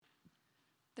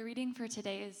The reading for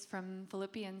today is from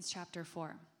Philippians chapter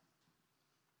 4.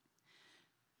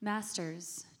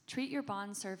 Masters, treat your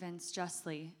bondservants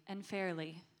justly and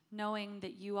fairly, knowing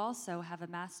that you also have a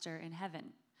master in heaven.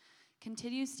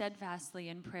 Continue steadfastly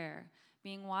in prayer,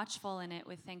 being watchful in it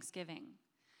with thanksgiving.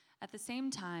 At the same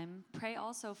time, pray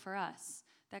also for us,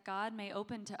 that God may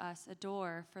open to us a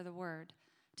door for the word,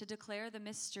 to declare the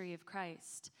mystery of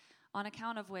Christ, on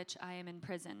account of which I am in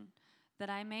prison, that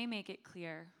I may make it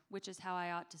clear, which is how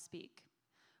I ought to speak.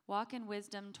 Walk in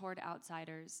wisdom toward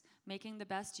outsiders, making the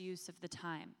best use of the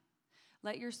time.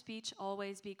 Let your speech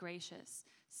always be gracious,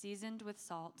 seasoned with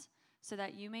salt, so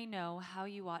that you may know how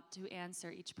you ought to answer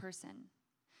each person.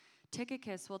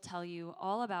 Tychicus will tell you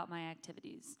all about my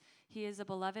activities. He is a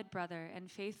beloved brother and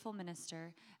faithful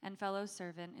minister and fellow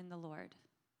servant in the Lord.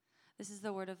 This is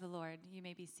the word of the Lord. You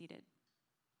may be seated.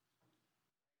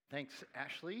 Thanks,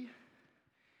 Ashley.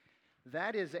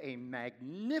 That is a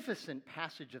magnificent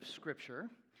passage of Scripture,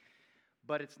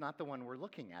 but it's not the one we're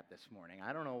looking at this morning.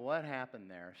 I don't know what happened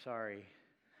there. Sorry.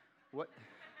 What?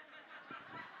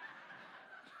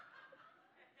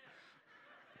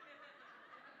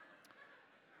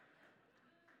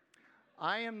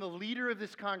 I am the leader of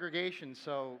this congregation,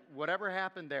 so whatever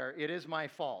happened there, it is my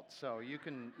fault. So you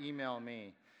can email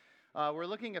me. We're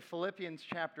looking at Philippians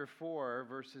chapter 4,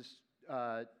 verses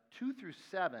 2 through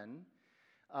 7.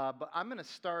 But I'm going to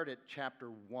start at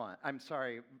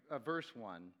verse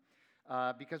 1,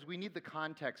 because we need the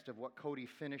context of what Cody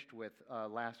finished with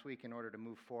last week in order to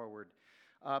move forward.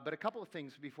 But a couple of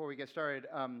things before we get started.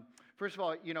 First of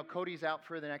all, Cody's out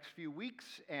for the next few weeks,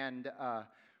 and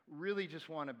really just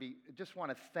want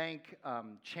to thank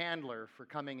Chandler for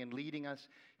coming and leading us.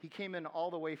 He came in all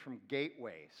the way from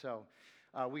Gateway, so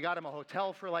we got him a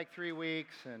hotel for like 3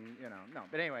 weeks, and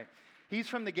but anyway. He's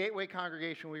from the Gateway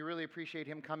congregation. We really appreciate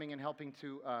him coming and helping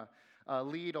to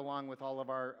lead along with all of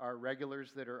our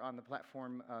regulars that are on the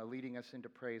platform leading us into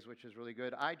praise, which is really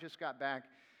good. I just got back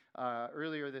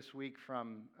earlier this week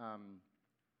from,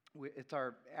 it's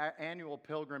our annual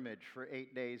pilgrimage for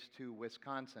 8 days to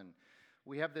Wisconsin.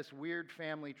 We have this weird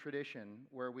family tradition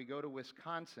where we go to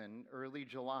Wisconsin early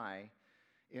July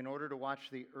in order to watch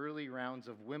the early rounds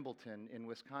of Wimbledon in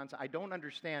Wisconsin. I don't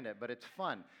understand it, but it's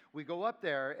fun. We go up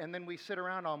there, and then we sit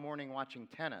around all morning watching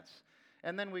tennis.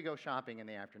 And then we go shopping in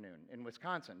the afternoon in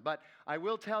Wisconsin. But I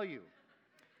will tell you,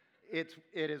 it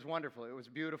is wonderful. It was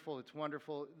beautiful. It's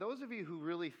wonderful. Those of you who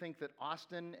really think that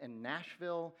Austin and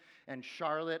Nashville and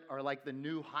Charlotte are like the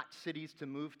new hot cities to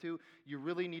move to, you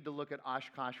really need to look at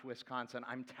Oshkosh, Wisconsin.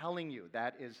 I'm telling you,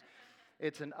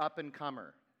 it's an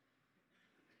up-and-comer.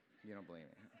 You don't believe me?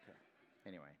 Okay.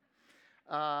 Anyway.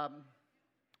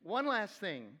 One last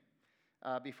thing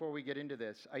before we get into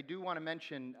this. I do want to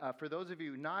mention, for those of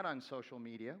you not on social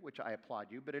media, which I applaud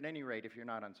you, but at any rate, if you're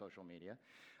not on social media,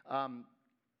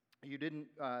 you didn't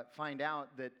find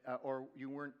out that, or you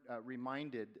weren't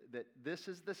reminded that this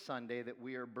is the Sunday that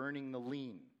we are burning the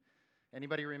lien.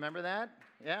 Anybody remember that?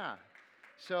 Yeah.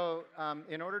 So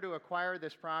in order to acquire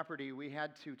this property, we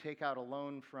had to take out a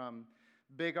loan from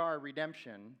Big R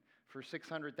Redemption for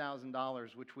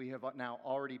 $600,000, which we have now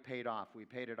already paid off. We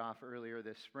paid it off earlier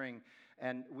this spring.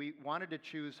 And we wanted to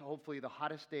choose, hopefully, the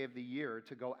hottest day of the year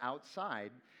to go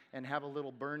outside and have a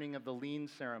little burning of the lien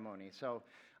ceremony. So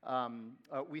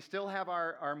we still have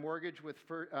our mortgage with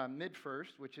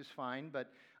MidFirst, which is fine, but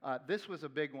this was a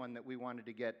big one that we wanted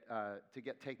to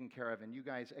get taken care of. And you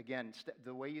guys, again,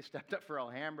 the way you stepped up for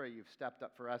Alhambra, you've stepped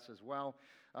up for us as well.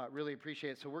 Really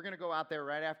appreciate it. So we're going to go out there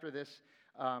right after this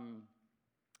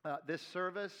this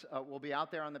service. We'll be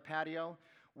out there on the patio.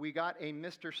 We got a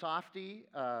Mr. Softy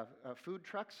food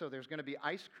truck, so there's going to be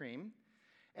ice cream.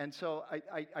 And so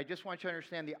I just want you to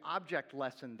understand the object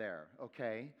lesson there,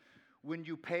 okay? When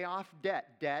you pay off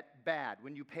debt, bad.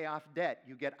 When you pay off debt,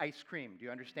 you get ice cream. Do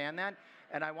you understand that?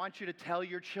 And I want you to tell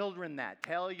your children that.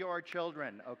 Tell your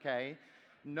children, okay?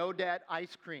 No debt,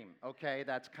 ice cream, okay?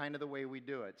 That's kind of the way we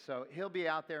do it. So he'll be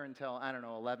out there until,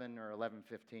 11 or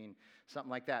 11:15, something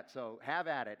like that. So have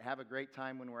at it. Have a great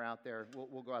time when we're out there.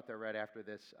 We'll go out there right after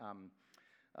this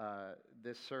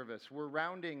this service. We're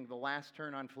rounding the last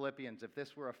turn on Philippians. If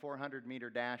this were a 400-meter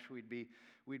dash,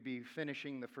 we'd be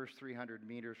finishing the first 300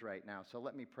 meters right now. So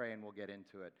let me pray and we'll get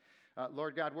into it.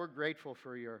 Lord God, we're grateful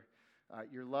for your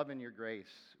love and your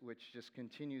grace, which just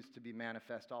continues to be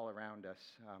manifest all around us.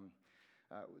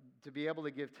 To be able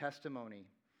to give testimony,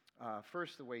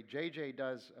 first the way JJ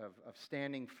does of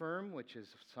standing firm, which is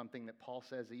something that Paul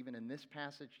says even in this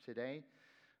passage today,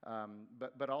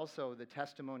 but also the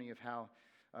testimony of how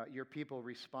your people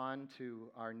respond to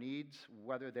our needs,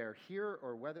 whether they're here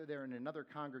or whether they're in another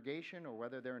congregation or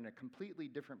whether they're in a completely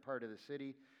different part of the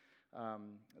city.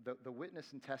 The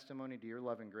witness and testimony to your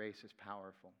love and grace is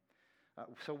powerful.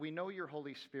 So we know your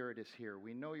Holy Spirit is here.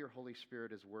 We know your Holy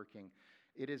Spirit is working.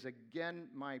 It is again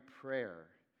my prayer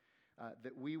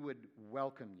that we would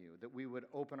welcome you, that we would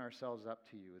open ourselves up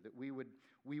to you, that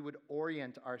we would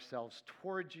orient ourselves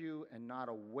towards you and not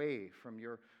away from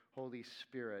your Holy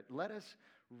Spirit. Let us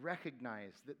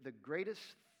recognize that the greatest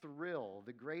thrill,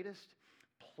 the greatest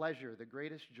pleasure, the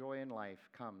greatest joy in life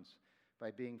comes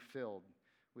by being filled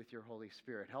with your Holy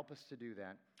Spirit. Help us to do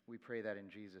that. We pray that in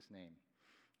Jesus' name.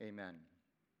 Amen.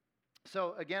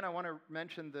 So again, I want to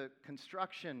mention the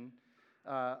construction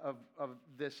of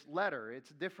this letter. It's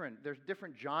different. There's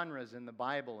different genres in the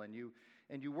Bible, and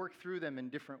you work through them in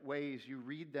different ways. You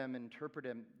read them, interpret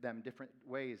them different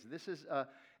ways. This is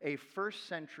a first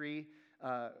century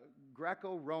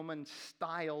Greco-Roman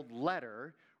styled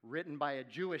letter written by a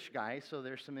Jewish guy, so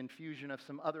there's some infusion of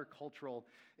some other cultural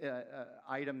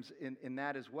items in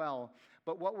that as well.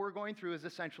 But what we're going through is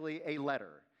essentially a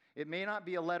letter. It may not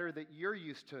be a letter that you're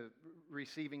used to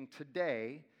receiving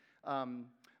today,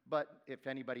 but if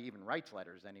anybody even writes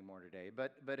letters anymore today.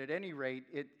 But at any rate,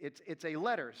 it's a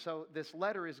letter. So this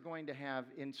letter is going to have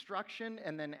instruction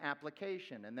and then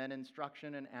application, and then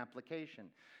instruction and application.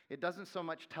 It doesn't so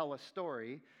much tell a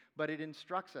story, but it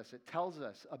instructs us. It tells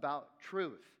us about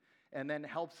truth and then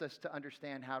helps us to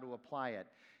understand how to apply it.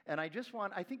 And I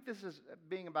think this is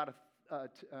being about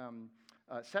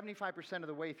 75% of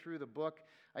the way through the book.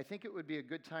 I think it would be a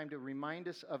good time to remind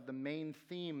us of the main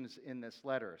themes in this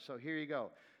letter. So here you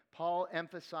go. Paul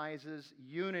emphasizes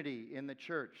unity in the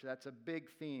church. That's a big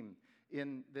theme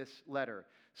in this letter.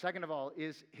 Second of all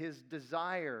is his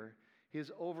desire,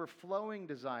 his overflowing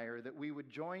desire that we would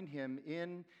join him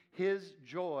in his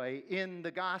joy in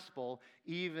the gospel,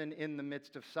 even in the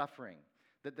midst of suffering.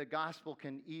 That the gospel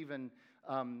can even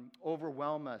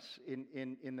overwhelm us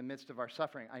in the midst of our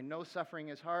suffering. I know suffering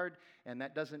is hard, and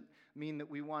that doesn't mean that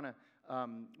we want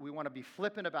to be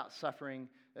flippant about suffering.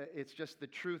 It's just the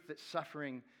truth that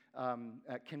suffering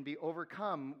can be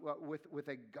overcome with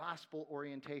a gospel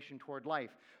orientation toward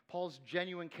life. Paul's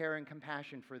genuine care and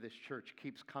compassion for this church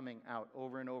keeps coming out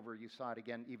over and over. You saw it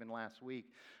again even last week.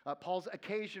 Paul's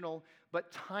occasional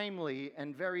but timely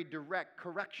and very direct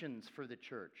corrections for the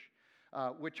church,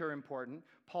 which are important.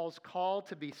 Paul's call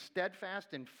to be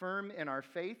steadfast and firm in our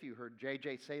faith. You heard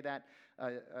JJ say that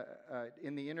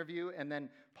in the interview. And then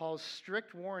Paul's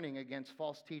strict warning against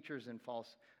false teachers and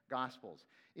false gospels.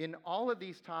 In all of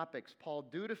these topics, Paul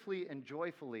dutifully and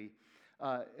joyfully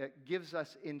gives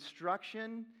us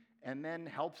instruction and then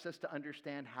helps us to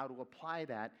understand how to apply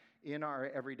that in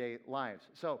our everyday lives.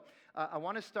 So I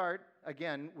want to start,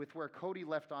 again, with where Cody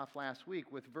left off last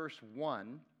week with verse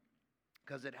 1,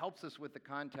 because it helps us with the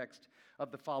context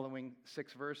of the following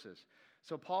 6 verses.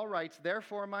 So Paul writes,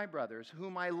 "Therefore, my brothers,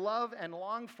 whom I love and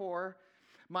long for,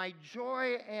 my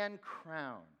joy and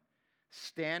crown,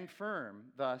 stand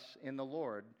firm thus in the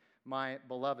Lord, my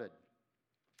beloved."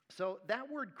 So that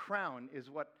word crown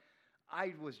is what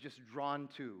I was just drawn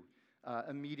to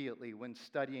immediately when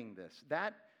studying this.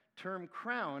 That term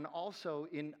crown also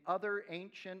in other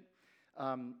ancient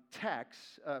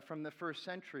texts from the first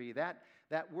century,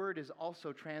 that word is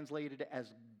also translated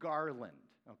as garland,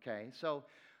 okay? So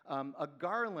a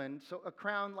garland, so a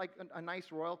crown, like a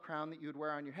nice royal crown that you would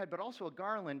wear on your head, but also a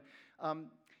garland.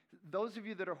 Those of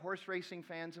you that are horse racing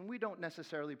fans, and we don't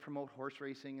necessarily promote horse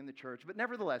racing in the church, but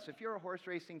nevertheless, if you're a horse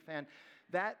racing fan,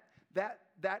 that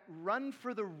run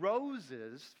for the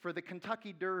roses for the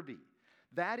Kentucky Derby,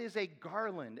 that is a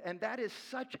garland, and that is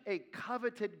such a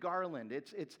coveted garland.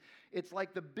 It's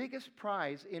like the biggest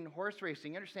prize in horse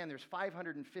racing. You understand there's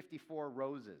 554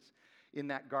 roses in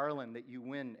that garland that you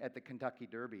win at the Kentucky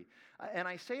Derby. And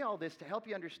I say all this to help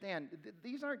you understand,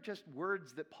 these aren't just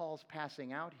words that Paul's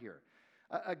passing out here.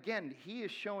 Again, he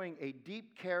is showing a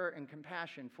deep care and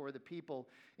compassion for the people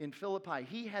in Philippi.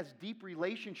 He has deep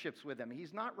relationships with them.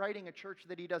 He's not writing a church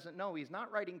that he doesn't know. He's not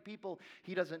writing people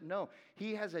he doesn't know.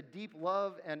 He has a deep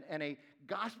love and a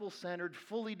gospel-centered,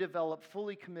 fully developed,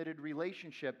 fully committed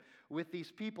relationship with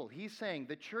these people. He's saying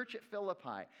the church at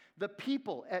Philippi, the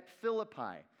people at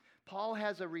Philippi, Paul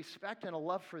has a respect and a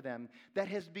love for them that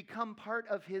has become part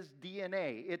of his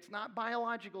DNA. It's not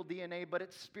biological DNA, but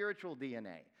it's spiritual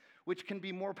DNA, which can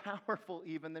be more powerful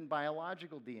even than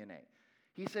biological DNA.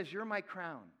 He says, "You're my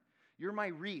crown. You're my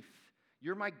wreath.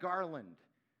 You're my garland.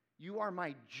 You are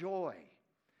my joy."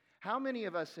 How many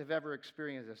of us have ever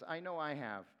experienced this? I know I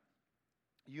have.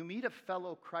 You meet a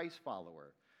fellow Christ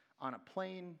follower on a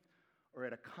plane or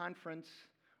at a conference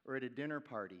or at a dinner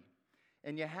party,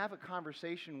 and you have a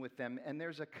conversation with them, and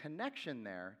there's a connection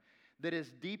there that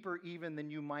is deeper even than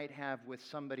you might have with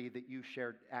somebody that you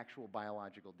shared actual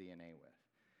biological DNA with.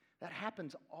 That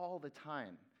happens all the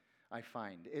time, I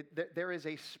find. There is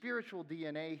a spiritual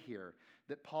DNA here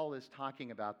that Paul is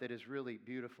talking about that is really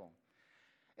beautiful.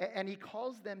 And he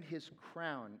calls them his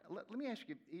crown. Let me ask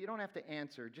you, you don't have to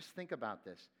answer, just think about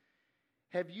this.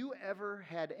 Have you ever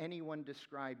had anyone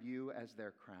describe you as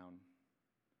their crown?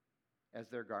 As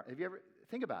their garment? Have you ever,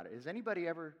 think about it, has anybody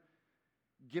ever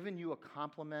given you a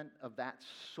compliment of that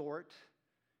sort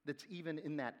that's even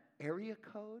in that area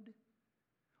code?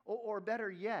 Or better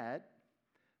yet,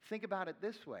 think about it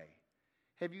this way.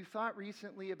 Have you thought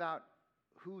recently about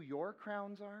who your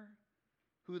crowns are?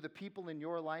 Who the people in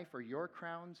your life are your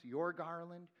crowns, your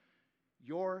garland,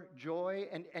 your joy?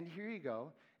 And here you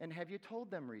go. And have you told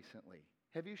them recently?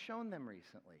 Have you shown them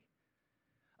recently?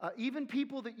 Even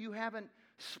people that you haven't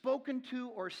spoken to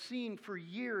or seen for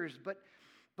years, but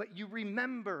you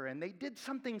remember and they did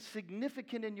something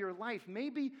significant in your life.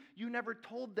 Maybe you never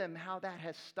told them how that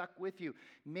has stuck with you.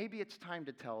 Maybe it's time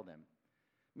to tell them.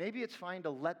 Maybe it's time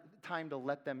to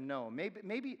let them know.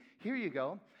 Maybe here you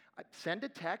go. Send a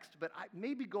text, but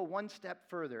maybe go one step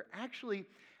further. Actually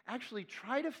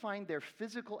try to find their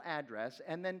physical address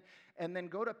and then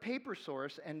go to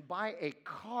PaperSource and buy a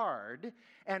card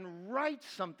and write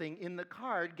something in the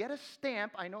card. Get a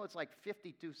stamp. I know it's like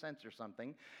 52 cents or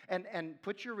something. And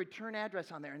put your return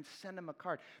address on there and send them a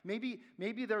card. Maybe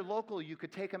they're local. You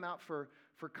could take them out for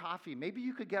coffee. Maybe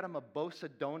you could get them a Bosa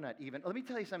donut even. Let me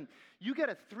tell you something. You get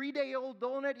a 3-day-old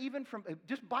donut even from,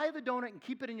 just buy the donut and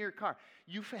keep it in your car.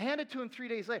 You hand it to them 3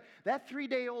 days later. That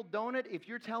 3-day-old donut, if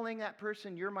you're telling that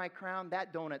person, you're my crown,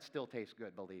 that donut still tastes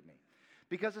good, believe me.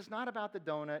 Because it's not about the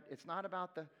donut. It's not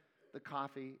about the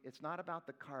coffee. It's not about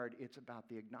the card. It's about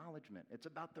the acknowledgement. It's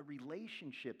about the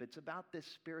relationship. It's about this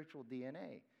spiritual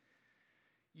DNA.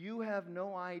 You have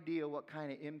no idea what kind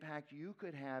of impact you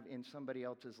could have in somebody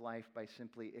else's life by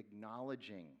simply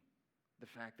acknowledging the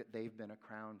fact that they've been a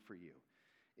crown for you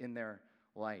in their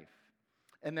life.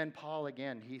 And then Paul,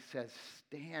 again, he says,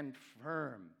 stand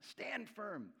firm. Stand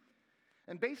firm.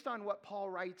 And based on what Paul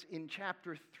writes in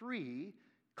chapter 3,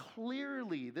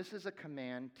 clearly this is a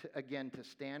command, to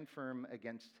stand firm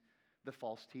against the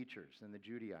false teachers and the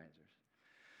Judaizers.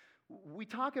 We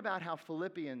talk about how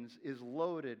Philippians is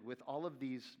loaded with all of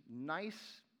these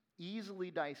nice,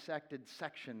 easily dissected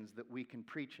sections that we can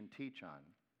preach and teach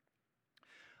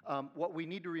on. What we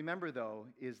need to remember, though,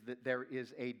 is that there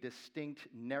is a distinct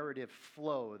narrative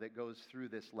flow that goes through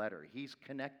this letter. He's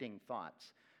connecting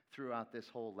thoughts throughout this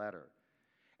whole letter.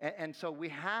 And so we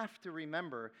have to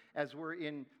remember, as we're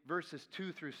in verses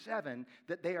 2 through 7,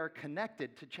 that they are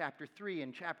connected to chapter 3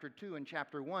 and chapter 2 and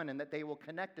chapter 1, and that they will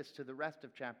connect us to the rest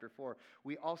of chapter 4.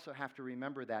 We also have to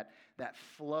remember that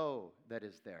flow that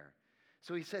is there.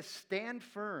 So he says, stand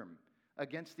firm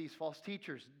against these false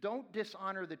teachers. Don't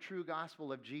dishonor the true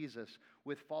gospel of Jesus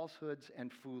with falsehoods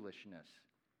and foolishness.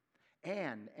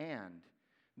 And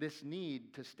this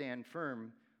need to stand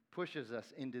firm pushes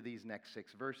us into these next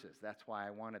 6 verses. That's why I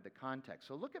wanted the context.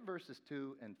 So look at verses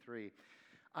 2 and 3.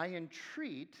 I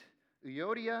entreat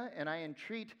Euodia and I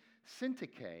entreat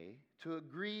Syntyche to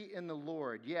agree in the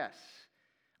Lord. Yes,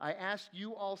 I ask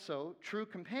you also, true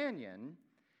companion,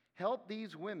 help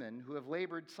these women who have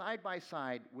labored side by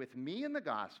side with me in the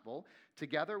gospel,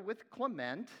 together with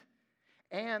Clement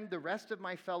and the rest of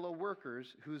my fellow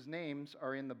workers whose names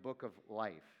are in the book of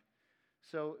life.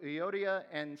 So Euodia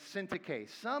and Syntyche.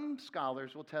 Some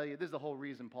scholars will tell you this is the whole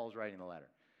reason Paul's writing the letter.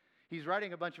 He's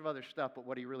writing a bunch of other stuff, but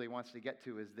what he really wants to get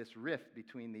to is this rift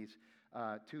between these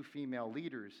 2 female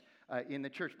leaders in the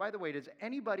church. By the way, does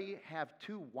anybody have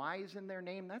 2 Y's in their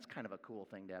name? That's kind of a cool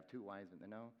thing to have 2 Y's in the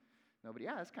know. Nobody?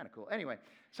 Yeah, that's kind of cool. Anyway,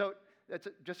 so that's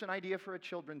just an idea for a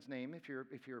children's name if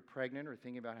you're pregnant or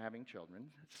thinking about having children.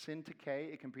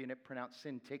 Syntyche, it can be pronounced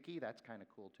Syntyche. That's kind of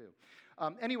cool too.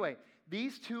 Anyway,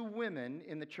 these 2 women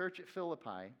in the church at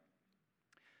Philippi,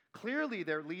 clearly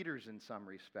they're leaders in some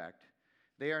respect.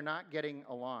 They are not getting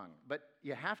along. But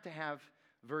you have to have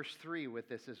verse 3 with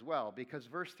this as well, because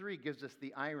verse 3 gives us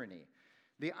the irony.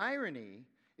 The irony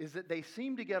is that they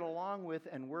seem to get along with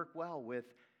and work well with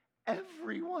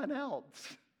everyone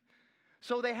else.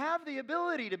 So they have the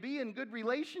ability to be in good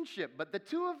relationship, but the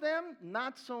 2 of them,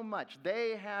 not so much.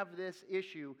 They have this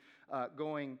issue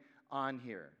going on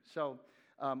here. So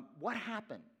what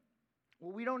happened?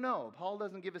 Well, we don't know. Paul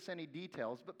doesn't give us any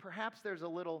details, but perhaps there's a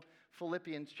little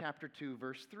Philippians chapter 2,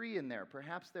 verse 3 in there.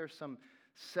 Perhaps there's some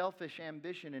selfish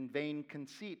ambition and vain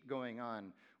conceit going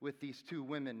on with these two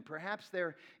women. Perhaps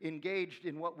they're engaged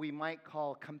in what we might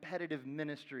call competitive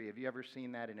ministry. Have you ever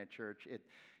seen that in a church?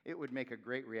 It would make a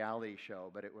great reality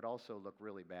show, but it would also look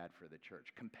really bad for the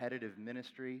church. Competitive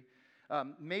ministry.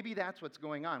 Maybe that's what's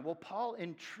going on. Well, Paul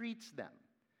entreats them.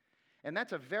 And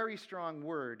that's a very strong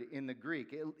word in the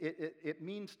Greek. It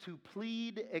means to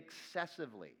plead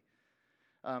excessively.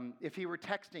 If he were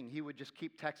texting, he would just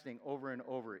keep texting over and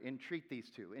over. Entreat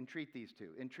these two, entreat these two,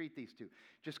 entreat these two.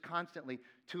 Just constantly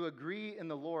to agree in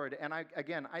the Lord. And I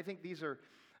think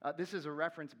this is a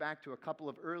reference back to a couple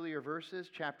of earlier verses,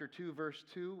 chapter 2, verse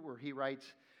 2, where he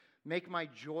writes, "Make my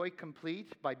joy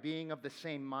complete by being of the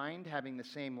same mind, having the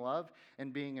same love,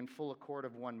 and being in full accord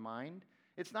of one mind."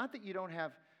 It's not that you don't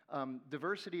have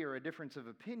diversity or a difference of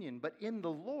opinion, but in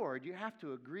the Lord, you have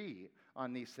to agree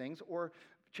on these things. Or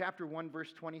chapter 1,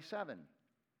 verse 27.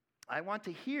 "I want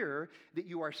to hear that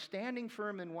you are standing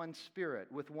firm in one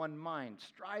spirit, with one mind,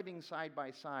 striving side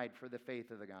by side for the faith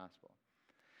of the gospel."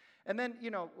 And then,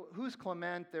 who's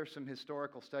Clement? There's some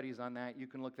historical studies on that. You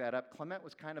can look that up. Clement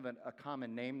was kind of a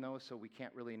common name, though, so we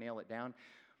can't really nail it down.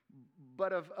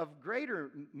 But of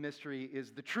greater mystery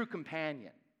is the true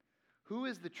companion. Who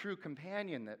is the true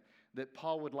companion that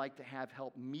Paul would like to have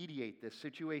help mediate this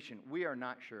situation? We are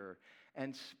not sure,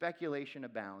 and speculation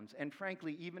abounds. And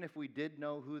frankly, even if we did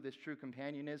know who this true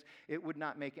companion is, it would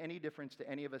not make any difference to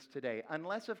any of us today,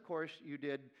 unless, of course, you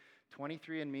did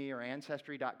 23andMe or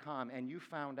Ancestry.com and you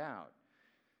found out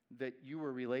that you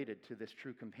were related to this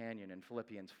true companion in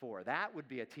Philippians 4. That would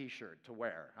be a t-shirt to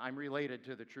wear. I'm related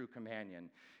to the true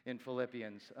companion in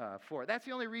Philippians 4. That's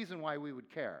the only reason why we would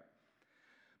care.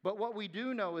 But what we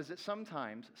do know is that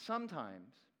sometimes,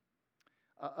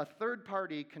 a third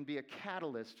party can be a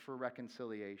catalyst for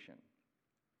reconciliation.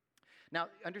 Now,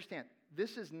 understand,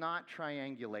 this is not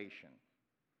triangulation.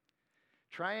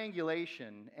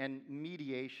 Triangulation and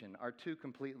mediation are two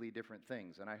completely different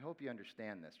things, and I hope you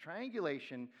understand this.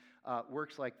 Triangulation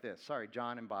works like this. Sorry,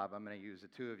 John and Bob, I'm going to use the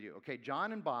two of you. Okay,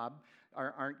 John and Bob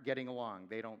aren't getting along.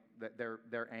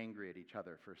 They're angry at each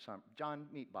other for some. John,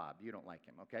 meet Bob. You don't like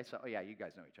him, okay? So, yeah, you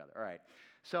guys know each other. All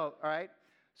right.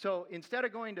 So instead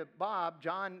of going to Bob,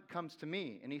 John comes to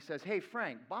me, and he says, "Hey,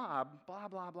 Frank, Bob, blah,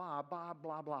 blah, blah, Bob,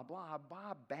 blah, blah, blah,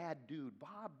 Bob, bad dude,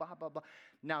 Bob, blah, blah, blah.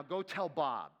 Now go tell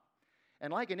Bob."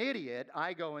 And like an idiot,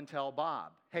 I go and tell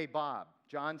Bob, "Hey, Bob,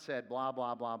 John said blah,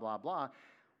 blah, blah, blah, blah."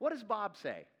 What does Bob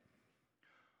say?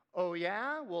 "Oh,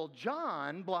 yeah? Well,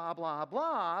 John, blah, blah,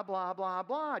 blah, blah, blah,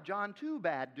 blah. John too,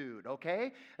 bad dude,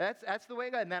 okay?" That's the way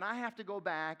it goes. And then I have to go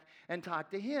back and talk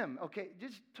to him, okay?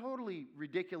 Just totally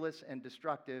ridiculous and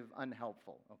destructive,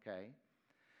 unhelpful, okay?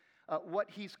 What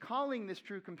he's calling this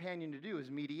true companion to do is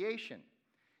mediation.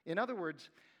 In other words,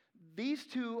 these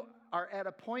two are at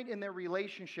a point in their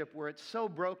relationship where it's so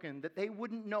broken that they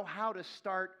wouldn't know how to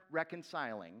start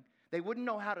reconciling. They wouldn't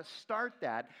know how to start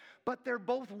that, but they're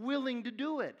both willing to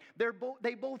do it.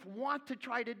 They both want to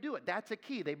try to do it. That's a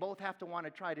key. They both have to want to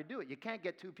try to do it. You can't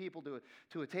get two people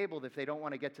to a table if they don't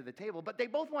want to get to the table, but they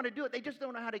both want to do it. They just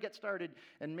don't know how to get started,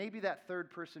 and maybe that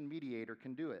third-person mediator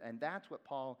can do it, and that's what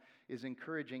Paul is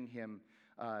encouraging him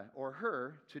or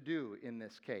her to do in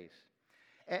this case.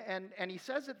 And he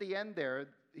says at the end there,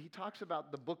 he talks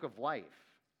about the book of life,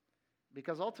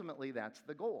 because ultimately that's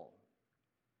the goal.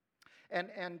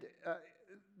 And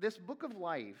this book of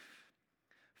life,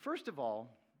 first of all,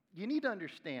 you need to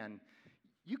understand,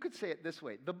 you could say it this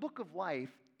way: the book of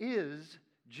life is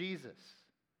Jesus.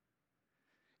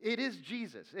 It is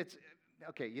Jesus.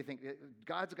 Okay, you think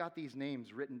God's got these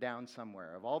names written down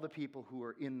somewhere of all the people who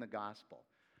are in the gospel.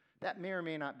 That may or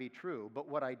may not be true, but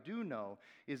what I do know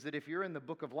is that if you're in the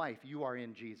book of life, you are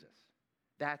in Jesus.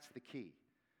 That's the key.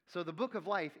 So the book of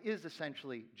life is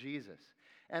essentially Jesus.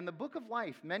 And the book of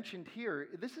life mentioned here,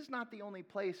 this is not the only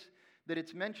place that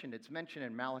it's mentioned. It's mentioned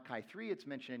in Malachi 3. It's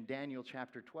mentioned in Daniel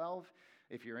chapter 12.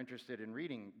 If you're interested in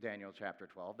reading Daniel chapter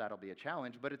 12, that'll be a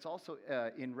challenge. But it's also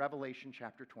in Revelation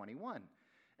chapter 21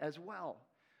 as well.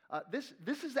 This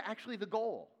is actually the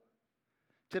goal,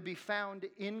 to be found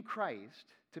in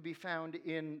Christ, to be found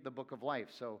in the book of life.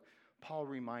 So Paul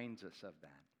reminds us of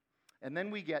that. And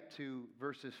then we get to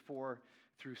verses 4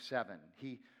 through 7.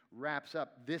 He wraps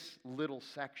up this little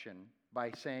section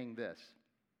by saying this: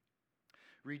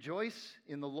 "Rejoice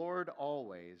in the Lord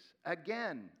always."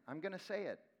 Again, I'm going to say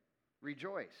it.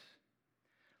 Rejoice.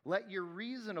 "Let your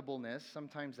reasonableness,"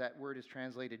 sometimes that word is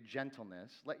translated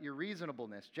gentleness, "let your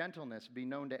reasonableness, gentleness be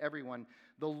known to everyone.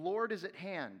 The Lord is at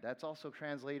hand." That's also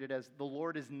translated as "the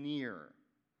Lord is near."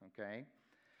 Okay?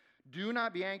 "Do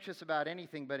not be anxious about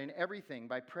anything, but in everything,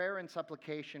 by prayer and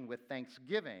supplication with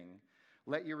thanksgiving,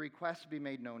 Let your requests be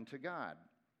made known to God.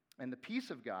 And the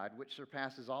peace of God, which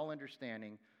surpasses all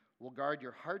understanding, will guard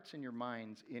your hearts and your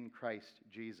minds in Christ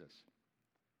Jesus.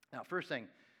 Now, first thing,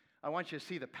 I want you to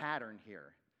see the pattern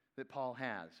here that Paul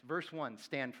has. Verse 1,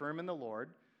 stand firm in the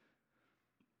Lord.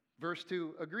 Verse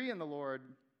 2, agree in the Lord.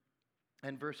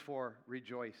 And verse 4,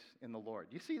 rejoice in the Lord.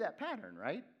 You see that pattern,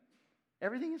 right?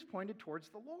 Everything is pointed towards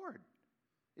the Lord.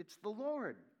 It's the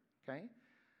Lord, okay?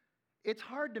 It's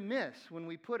hard to miss when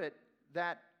we put it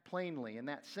that plainly and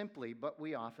that simply, but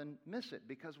we often miss it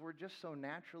because we're just so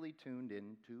naturally tuned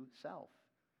into self.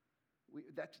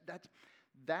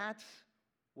 That's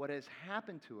what has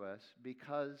happened to us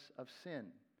because of sin.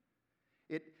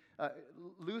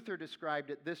 Luther described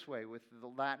it this way with the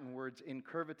Latin words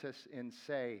incurvatus in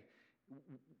se.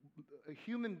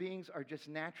 Human beings are just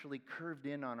naturally curved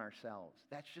in on ourselves.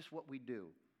 That's just what we do.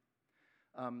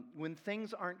 When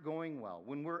things aren't going well,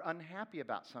 when we're unhappy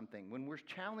about something, when we're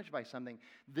challenged by something,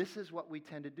 this is what we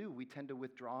tend to do. We tend to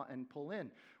withdraw and pull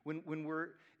in. When we're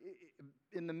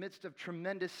in the midst of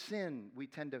tremendous sin, we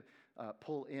tend to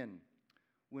pull in.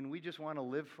 When we just want to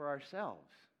live for ourselves,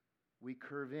 we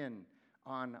curve in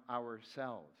on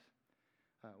ourselves.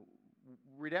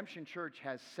 Redemption Church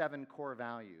has 7 core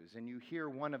values, and you hear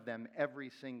one of them every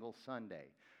single Sunday.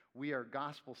 We are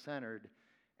gospel-centered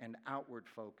and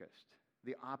outward-focused,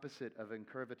 the opposite of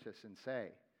incurvatus in se.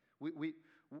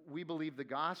 We believe the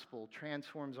gospel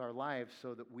transforms our lives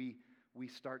so that we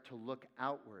start to look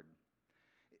outward.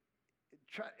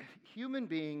 Human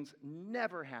beings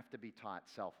never have to be taught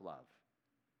self-love.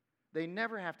 They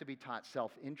never have to be taught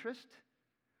self-interest.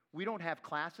 We don't have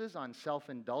classes on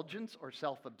self-indulgence or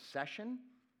self-obsession.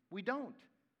 We don't.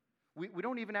 We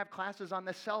don't even have classes on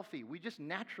the selfie. We just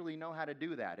naturally know how to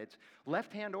do that. It's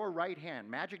left hand or right hand.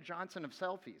 Magic Johnson of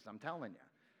selfies, I'm telling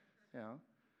you. You know?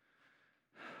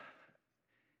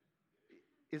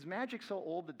 Is magic so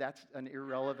old that that's an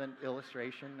irrelevant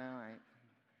illustration now? I'm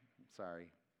sorry.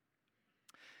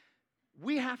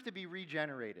 We have to be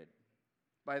regenerated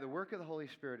by the work of the Holy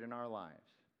Spirit in our lives,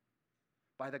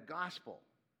 by the gospel,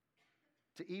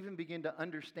 to even begin to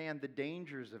understand the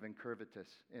dangers of incurvatus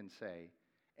in se,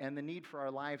 and the need for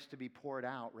our lives to be poured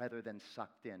out rather than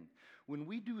sucked in. When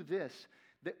we do this,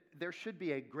 there should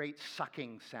be a great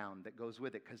sucking sound that goes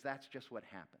with it, because that's just what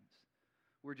happens.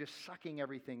 We're just sucking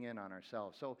everything in on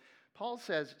ourselves. So Paul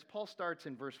starts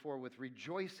in verse 4 with,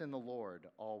 rejoice in the Lord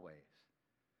always.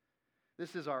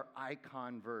 This is our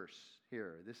icon verse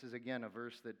here. This is, again, a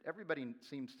verse that everybody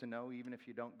seems to know, even if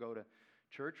you don't go to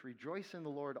church. Rejoice in the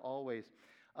Lord always.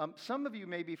 Some of you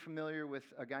may be familiar with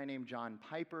a guy named John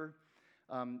Piper.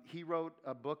 He wrote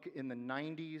a book in the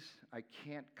 90s. I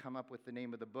can't come up with the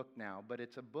name of the book now, but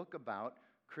it's a book about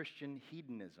Christian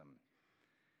hedonism.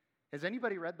 Has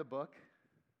anybody read the book?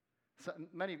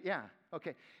 Yeah,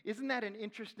 okay. Isn't that an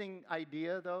interesting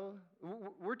idea, though?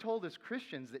 We're told as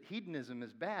Christians that hedonism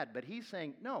is bad, but he's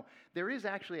saying, no, there is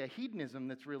actually a hedonism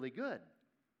that's really good.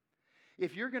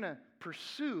 If you're going to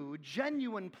pursue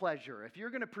genuine pleasure, if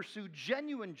you're going to pursue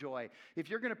genuine joy,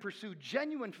 if you're going to pursue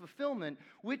genuine fulfillment,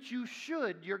 which you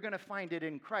should, you're going to find it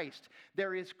in Christ.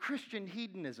 There is Christian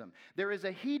hedonism. There is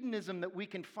a hedonism that we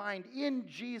can find in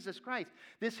Jesus Christ.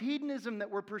 This hedonism that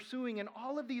we're pursuing in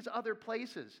all of these other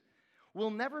places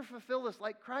will never fulfill us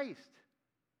like Christ.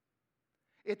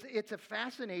 It's a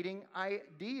fascinating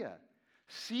idea.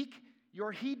 Seek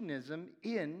your hedonism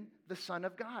in the Son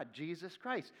of God, Jesus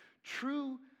Christ.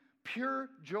 True, pure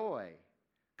joy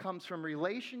comes from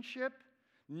relationship,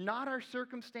 not our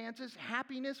circumstances.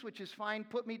 Happiness, which is fine,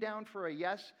 put me down for a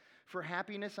yes for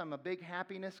happiness. I'm a big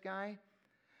happiness guy.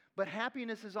 But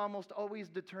happiness is almost always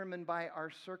determined by our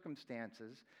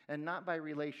circumstances and not by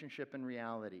relationship and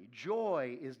reality.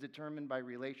 Joy is determined by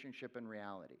relationship and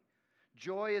reality.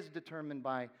 Joy is determined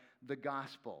by the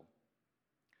gospel.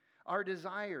 Our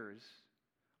desires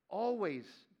always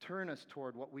turn us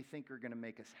toward what we think are going to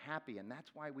make us happy, and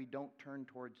that's why we don't turn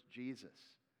towards Jesus.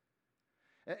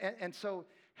 And so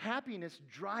happiness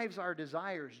drives our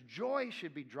desires. Joy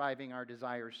should be driving our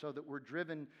desires so that we're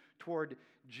driven toward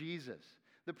Jesus.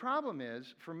 The problem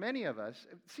is, for many of us,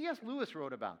 C.S. Lewis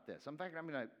wrote about this. In fact, I'm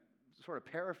going to sort of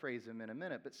paraphrase him in a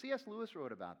minute, but C.S. Lewis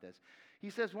wrote about this. He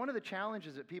says one of the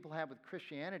challenges that people have with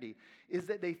Christianity is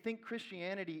that they think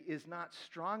Christianity is not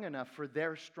strong enough for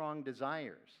their strong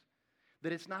desires,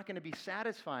 that it's not going to be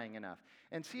satisfying enough.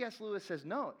 And C.S. Lewis says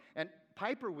no, and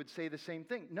Piper would say the same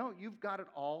thing. No, you've got it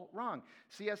all wrong.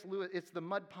 C.S. Lewis, it's the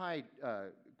mud pie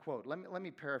quote. Let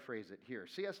me paraphrase it here.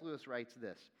 C.S. Lewis writes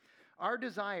this: our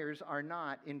desires are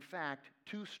not, in fact,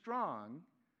 too strong,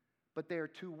 but they are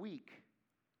too weak.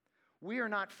 We are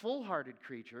not full-hearted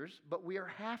creatures, but we are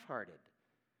half-hearted.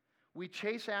 We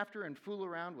chase after and fool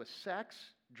around with sex,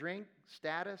 drink,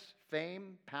 status,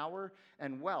 fame, power,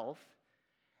 and wealth,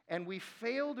 and we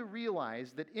fail to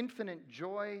realize that infinite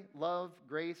joy, love,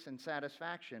 grace, and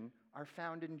satisfaction are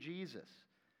found in Jesus.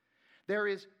 There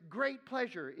is great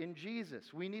pleasure in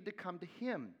Jesus. We need to come to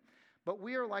him. But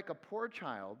we are like a poor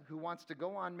child who wants to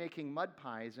go on making mud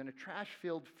pies in a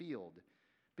trash-filled field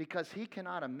because he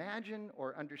cannot imagine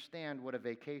or understand what a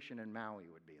vacation in Maui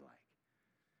would be like.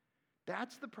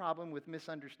 That's the problem with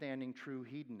misunderstanding true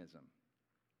hedonism.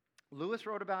 Lewis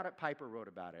wrote about it, Piper wrote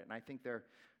about it, and I think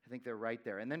they're right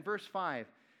there. And then verse 5,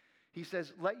 he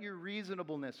says, let your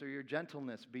reasonableness or your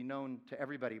gentleness be known to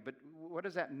everybody. But what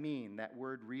does that mean, that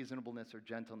word reasonableness or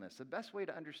gentleness? The best way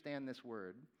to understand this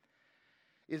word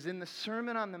is in the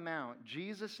Sermon on the Mount,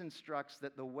 Jesus instructs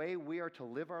that the way we are to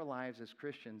live our lives as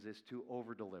Christians is to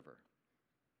over-deliver.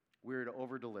 We're to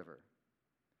over-deliver.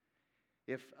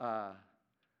 If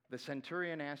the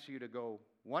centurion asks you to go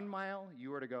 1 mile,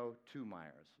 you are to go 2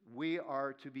 miles. We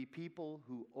are to be people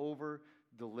who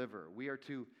over-deliver. We are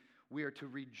to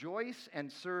rejoice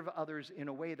and serve others in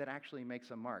a way that actually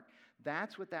makes a mark.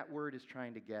 That's what that word is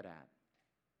trying to get at.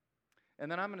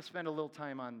 And then I'm going to spend a little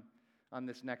time on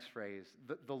this next phrase,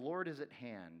 the Lord is at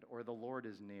hand, or the Lord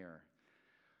is near.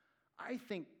 I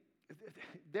think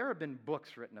there have been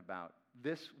books written about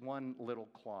this one little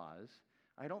clause.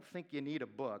 I don't think you need a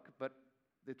book, but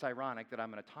it's ironic that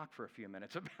I'm going to talk for a few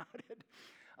minutes about it,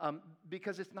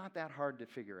 because it's not that hard to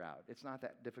figure out. It's not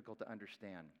that difficult to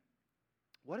understand.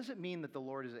 What does it mean that the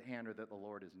Lord is at hand or that the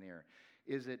Lord is near?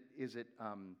 Is it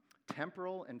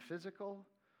temporal and physical,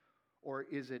 or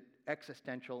is it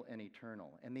existential and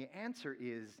eternal? And the answer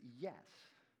is yes.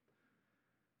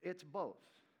 It's both,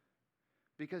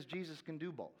 because Jesus can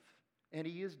do both, and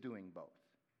he is doing both,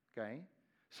 okay?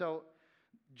 So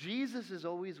Jesus is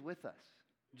always with us.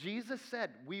 Jesus said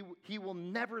he will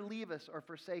never leave us or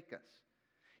forsake us.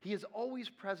 He is always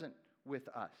present with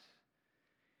us.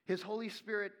 His Holy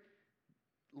Spirit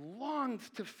longs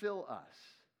to fill us.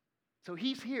 So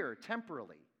he's here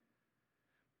temporally,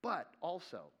 but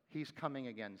also he's coming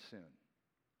again soon.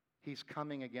 He's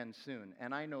coming again soon.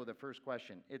 And I know the first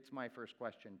question, it's my first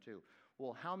question too.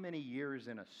 Well, how many years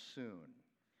in a soon?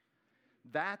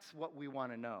 That's what we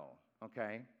want to know,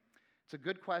 okay? It's a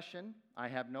good question. I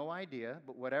have no idea,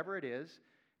 but whatever it is,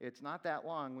 it's not that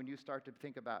long when you start to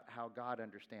think about how God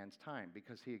understands time,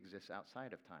 because he exists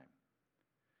outside of time.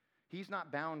 He's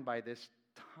not bound by this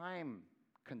time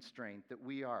constraint that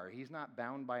we are. He's not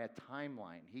bound by a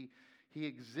timeline. He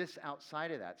exists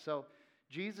outside of that. So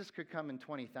Jesus could come in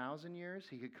 20,000 years.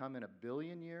 He could come in 1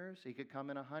 billion years. He could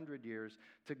come in 100 years.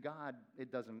 To God,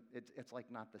 it's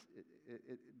like not this.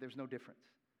 There's no difference.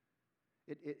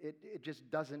 It just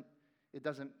doesn't. It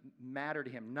doesn't matter to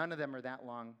him. None of them are that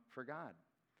long for God.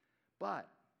 But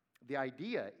the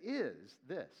idea is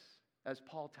this, as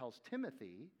Paul tells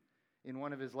Timothy in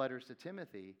one of his letters to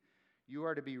Timothy, you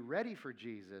are to be ready for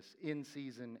Jesus in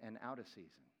season and out of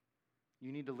season.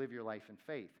 You need to live your life in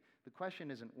faith. The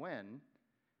question isn't when,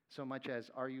 so much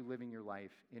as are you living your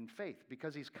life in faith?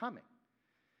 Because he's coming.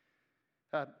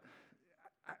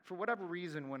 For whatever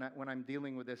reason, when I'm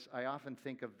dealing with this, I often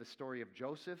think of the story of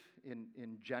Joseph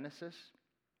in Genesis.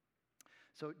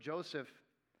 So Joseph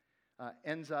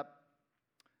ends up,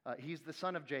 he's the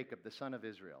son of Jacob, the son of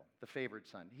Israel, the favored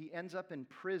son. He ends up in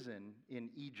prison in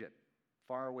Egypt,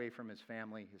 far away from his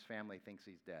family. His family thinks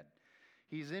he's dead.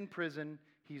 He's in prison.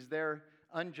 He's there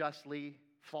unjustly,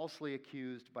 falsely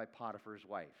accused by Potiphar's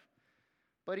wife.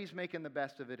 But he's making the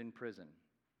best of it in prison.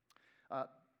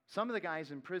 Some of the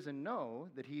guys in prison know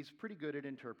that he's pretty good at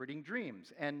interpreting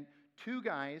dreams. And 2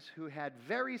 guys who had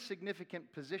very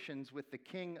significant positions with the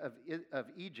king of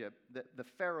Egypt, the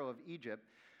Pharaoh of Egypt,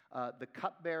 the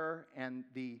cupbearer and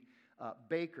the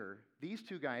baker, these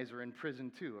 2 guys are in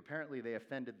prison too. Apparently they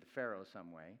offended the Pharaoh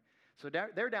some way. So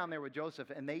they're down there with Joseph,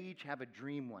 and they each have a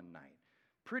dream one night.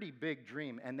 Pretty big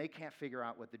dream, and they can't figure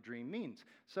out what the dream means.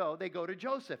 So they go to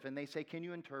Joseph, and they say, can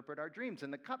you interpret our dreams?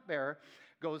 And the cupbearer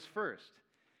goes first.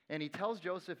 And he tells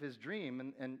Joseph his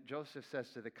dream, and Joseph says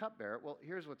to the cupbearer, well,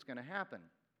 here's what's going to happen.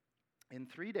 In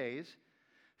 3 days,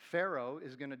 Pharaoh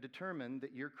is going to determine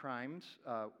that your crimes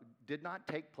did not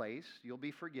take place. You'll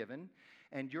be forgiven,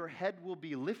 and your head will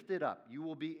be lifted up. You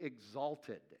will be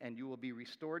exalted, and you will be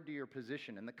restored to your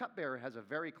position. And the cupbearer has a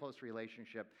very close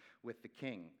relationship with the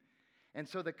king. And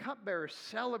so the cupbearer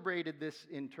celebrated this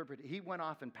interpretation. He went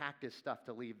off and packed his stuff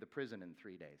to leave the prison in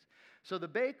 3 days. So the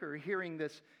baker, hearing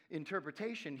this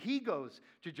interpretation, he goes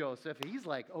to Joseph. He's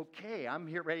like, okay, I'm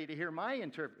here ready to hear my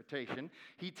interpretation.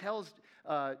 He tells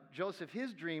Joseph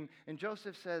his dream, and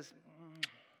Joseph says,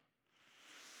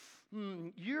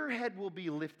 your head will be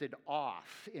lifted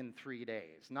off in 3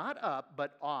 days. Not up,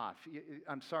 but off.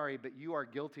 I'm sorry, but you are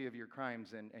guilty of your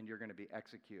crimes and you're going to be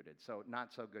executed. So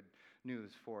not so good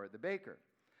news for the baker.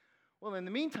 Well, in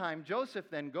the meantime, Joseph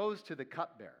then goes to the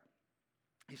cupbearer.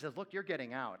 He says, look, you're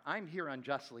getting out. I'm here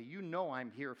unjustly. You know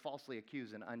I'm here falsely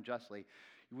accused and unjustly.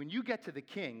 When you get to the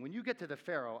king, when you get to the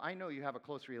Pharaoh, I know you have a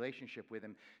close relationship with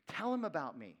him. Tell him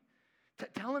about me.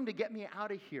 Tell him to get me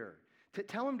out of here.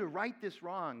 Tell him to right this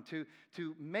wrong, to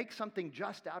make something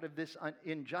just out of this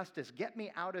injustice. Get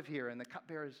me out of here. And the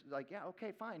cupbearer's like, yeah,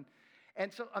 okay, fine.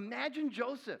 And so imagine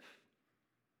Joseph.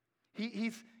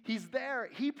 He's there.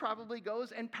 He probably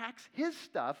goes and packs his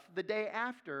stuff the day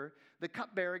after the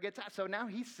cupbearer gets out. So now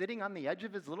he's sitting on the edge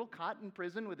of his little cot in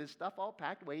prison with his stuff all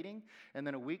packed, waiting. And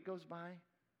then a week goes by.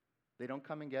 They don't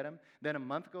come and get him. Then a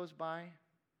month goes by.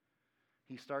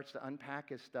 He starts to unpack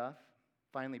his stuff.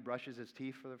 Finally brushes his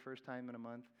teeth for the first time in a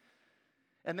month.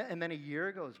 And then a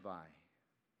year goes by.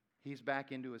 He's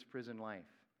back into his prison life.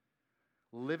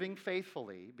 Living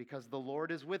faithfully because the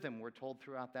Lord is with him, we're told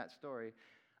throughout that story.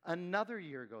 Another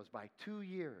year goes by, 2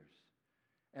 years.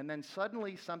 And then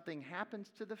suddenly something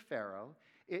happens to the Pharaoh.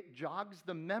 It jogs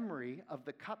the memory of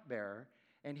the cupbearer.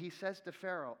 And he says to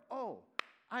Pharaoh, oh,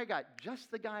 I got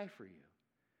just the guy for you.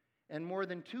 And more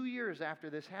than 2 years after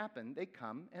this happened, they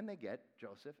come and they get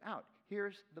Joseph out.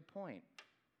 Here's the point.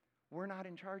 We're not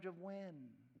in charge of when.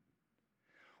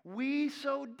 We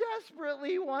so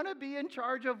desperately want to be in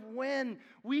charge of when.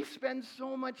 We spend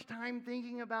so much time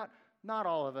thinking about, not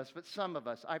all of us, but some of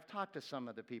us. I've talked to some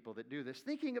of the people that do this,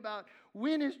 thinking about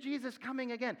when is Jesus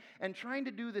coming again, and trying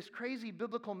to do this crazy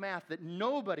biblical math that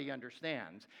nobody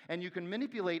understands, and you can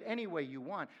manipulate any way you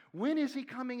want. When is he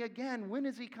coming again? When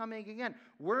is he coming again?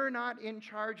 We're not in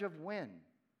charge of when.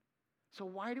 So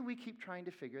why do we keep trying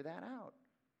to figure that out?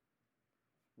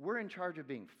 We're in charge of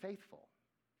being faithful.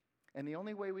 And the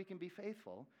only way we can be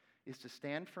faithful is to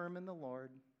stand firm in the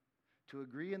Lord, to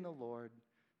agree in the Lord,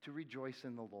 to rejoice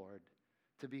in the Lord,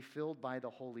 to be filled by the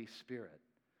Holy Spirit.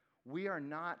 We are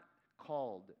not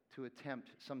called to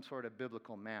attempt some sort of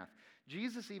biblical math.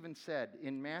 Jesus even said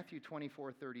in Matthew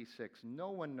 24:36, no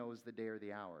one knows the day or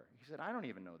the hour. He said, I don't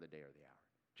even know the day or the hour.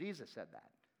 Jesus said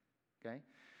that. Okay?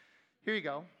 Here you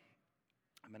go.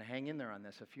 I'm going to hang in there on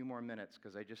this a few more minutes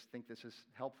because I just think this is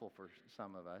helpful for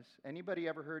some of us. Anybody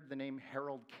ever heard the name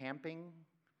Harold Camping?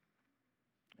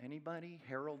 Anybody?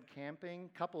 Harold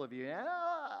Camping? A couple of you. Yeah.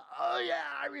 Oh, yeah,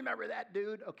 I remember that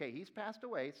dude. Okay, he's passed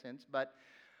away since, but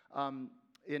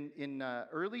in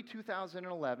early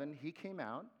 2011, he came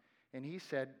out and he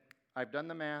said, I've done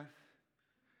the math.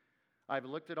 I've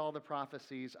looked at all the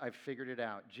prophecies. I've figured it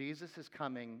out. Jesus is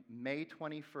coming May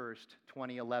 21st,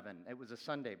 2011. It was a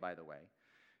Sunday, by the way.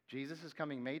 Jesus is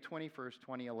coming May 21st,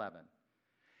 2011.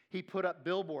 He put up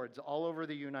billboards all over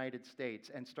the United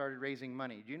States and started raising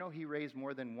money. Do you know he raised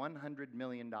more than $100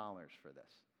 million for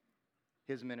this?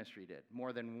 His ministry did.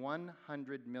 More than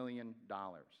 $100 million,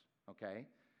 okay?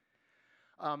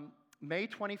 May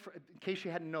 21st, in case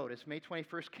you hadn't noticed, May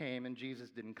 21st came and Jesus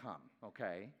didn't come,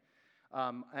 okay?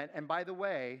 And by the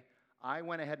way, I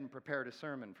went ahead and prepared a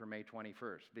sermon for May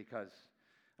 21st because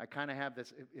I kind of have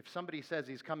this, if somebody says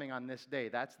he's coming on this day,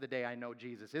 that's the day I know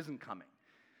Jesus isn't coming.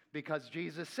 Because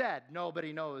Jesus said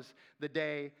nobody knows the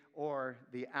day or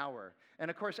the hour. And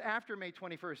of course, after May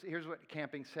 21st, here's what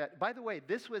Camping said. By the way,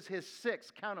 this was his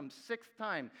sixth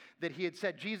time that he had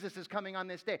said Jesus is coming on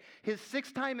this day. His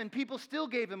sixth time, and people still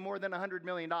gave him more than $100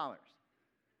 million.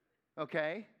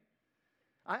 Okay?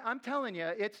 I'm telling you,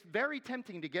 it's very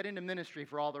tempting to get into ministry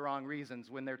for all the wrong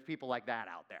reasons when there's people like that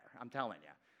out there. I'm telling you.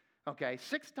 Okay,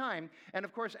 sixth time, and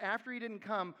of course, after he didn't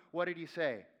come, what did he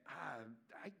say?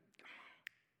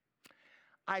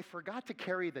 I forgot to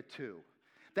carry the two.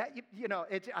 That,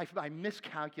 I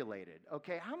miscalculated,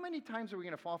 okay? How many times are we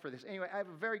going to fall for this? Anyway, I have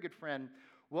a very good friend,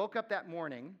 woke up that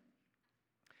morning,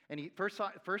 and he first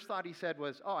thought he said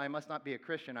was, oh, I must not be a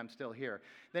Christian, I'm still here.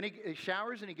 Then he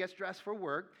showers and he gets dressed for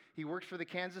work. He works for the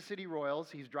Kansas City Royals.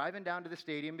 He's driving down to the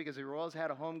stadium because the Royals had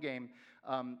a home game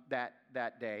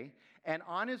that day. And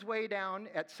on his way down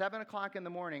at 7 o'clock in the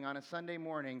morning on a Sunday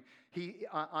morning, he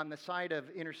on the side of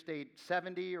Interstate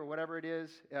 70 or whatever it is,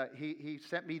 he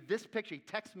sent me this picture. He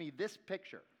texted me this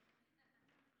picture.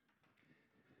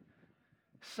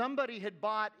 Somebody had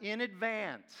bought in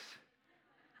advance,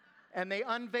 and they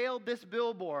unveiled this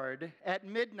billboard at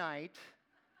midnight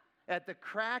at the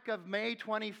crack of May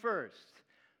 21st.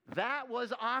 That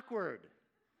was awkward.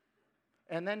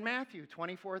 And then Matthew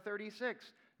 24:36.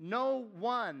 No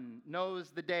one knows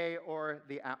the day or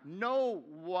the hour. No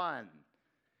one.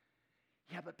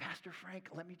 Yeah, but Pastor Frank,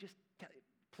 let me just tell you,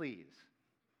 please.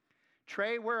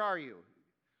 Trey, where are you?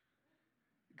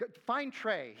 Find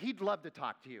Trey. He'd love to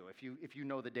talk to you if you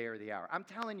know the day or the hour. I'm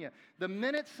telling you, the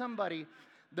minute somebody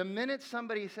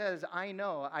says, I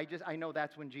know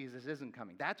that's when Jesus isn't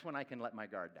coming. That's when I can let my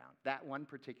guard down. That one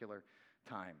particular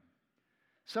time.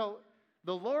 So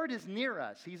the Lord is near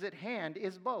us. He's at hand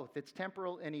is both. It's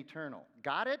temporal and eternal.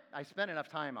 Got it? I spent enough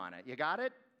time on it. You got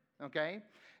it? Okay?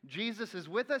 Jesus is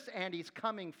with us and he's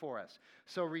coming for us.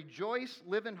 So rejoice,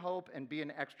 live in hope, and be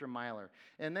an extra miler.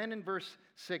 And then in verse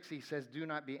 6, he says, do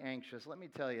not be anxious. Let me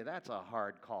tell you, that's a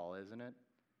hard call, isn't it?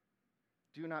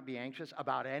 Do not be anxious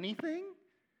about anything?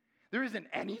 There isn't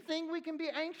anything we can be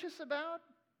anxious about?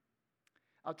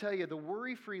 I'll tell you, the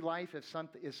worry-free life is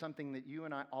something that you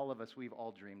and I, all of us, we've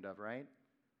all dreamed of, right?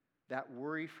 That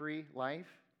worry-free life.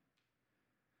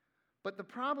 But the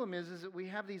problem is that we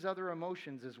have these other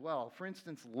emotions as well. For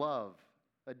instance, love,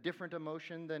 a different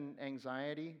emotion than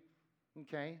anxiety,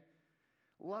 okay?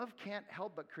 Love can't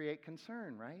help but create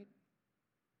concern, right?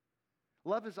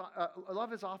 Love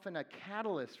is often a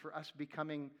catalyst for us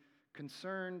becoming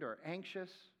concerned or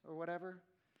anxious or whatever.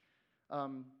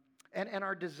 And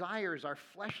our desires, our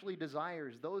fleshly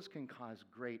desires, those can cause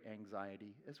great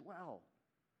anxiety as well.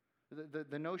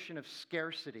 The notion of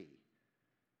scarcity.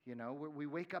 You know, we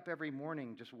wake up every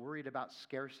morning just worried about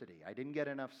scarcity. I didn't get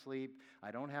enough sleep.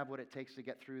 I don't have what it takes to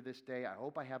get through this day. I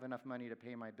hope I have enough money to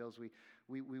pay my bills.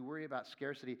 We worry about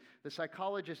scarcity. The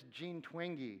psychologist Jean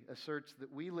Twenge asserts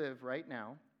that we live right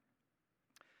now,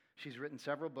 she's written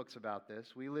several books about this,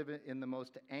 we live in the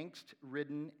most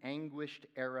angst-ridden, anguished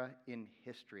era in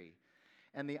history.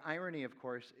 And the irony, of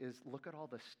course, is look at all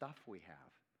the stuff we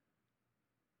have.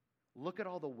 Look at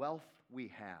all the wealth we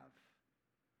have.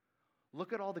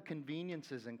 Look at all the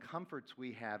conveniences and comforts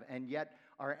we have, and yet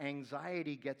our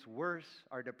anxiety gets worse,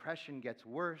 our depression gets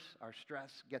worse, our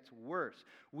stress gets worse.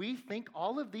 We think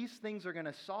all of these things are going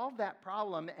to solve that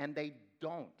problem, and they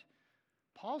don't.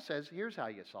 Paul says, here's how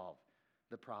you solve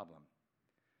the problem.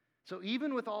 So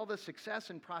even with all the success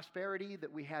and prosperity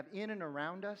that we have in and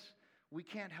around us, we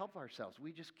can't help ourselves.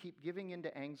 We just keep giving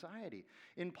into anxiety.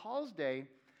 In Paul's day,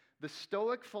 the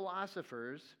Stoic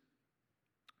philosophers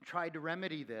tried to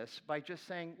remedy this by just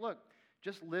saying, look,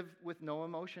 just live with no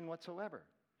emotion whatsoever.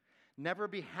 Never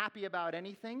be happy about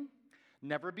anything.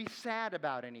 Never be sad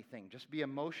about anything. Just be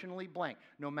emotionally blank,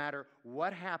 no matter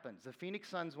what happens. The Phoenix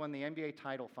Suns won the NBA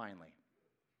title finally.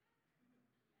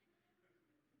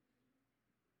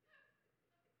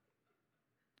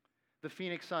 The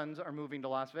Phoenix Suns are moving to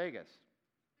Las Vegas.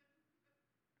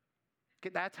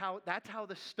 That's how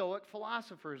the Stoic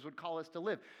philosophers would call us to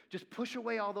live. Just push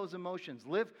away all those emotions.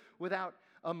 Live without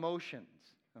emotions,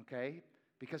 okay?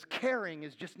 Because caring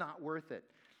is just not worth it.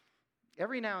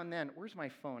 Every now and then, where's my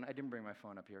phone? I didn't bring my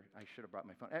phone up here. I should have brought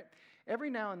my phone.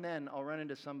 Every now and then, I'll run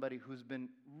into somebody who's been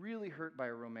really hurt by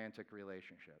a romantic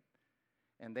relationship.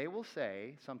 And they will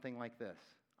say something like this: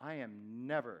 I am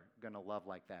never going to love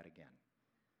like that again,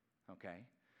 okay?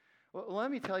 Well,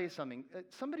 let me tell you something.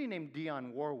 Somebody named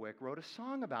Dionne Warwick wrote a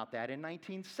song about that in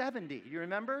 1970. You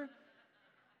remember?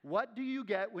 What do you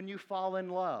get when you fall in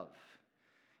love?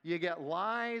 You get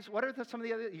lies. What are some of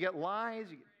the other? You get lies,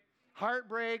 you get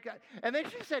heartbreak. And then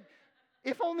she said,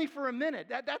 if only for a minute.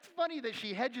 That's funny that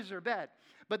she hedges her bet.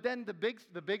 But then the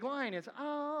big line is,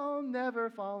 I'll never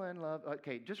fall in love.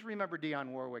 Okay, just remember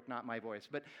Dionne Warwick, not my voice.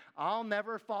 But I'll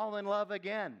never fall in love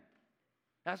again.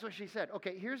 That's what she said.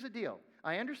 Okay, here's the deal.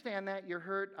 I understand that. You're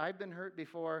hurt. I've been hurt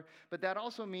before. But that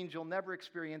also means you'll never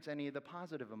experience any of the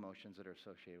positive emotions that are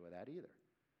associated with that either.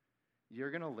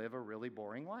 You're going to live a really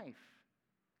boring life.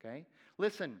 Okay?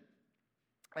 Listen,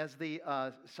 as the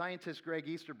scientist Greg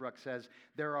Easterbrook says,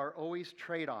 there are always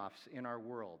trade-offs in our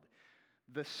world.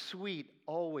 The sweet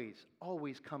always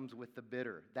comes with the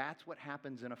bitter. That's what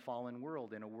happens in a fallen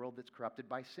world, in a world that's corrupted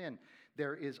by sin.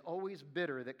 There is always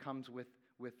bitter that comes with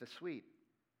the sweet.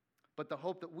 But the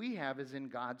hope that we have is in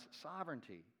God's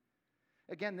sovereignty.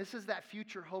 Again, this is that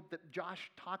future hope that Josh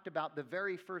talked about the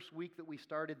very first week that we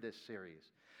started this series.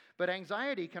 But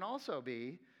anxiety can also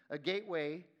be a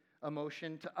gateway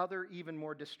emotion to other even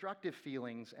more destructive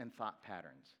feelings and thought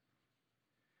patterns.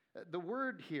 The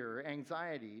word here,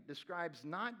 anxiety, describes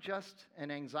not just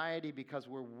an anxiety because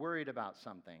we're worried about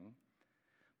something,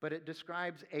 but it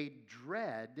describes a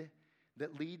dread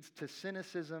that leads to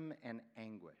cynicism and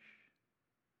anguish.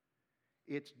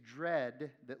 It's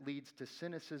dread that leads to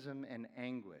cynicism and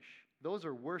anguish. Those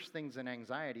are worse things than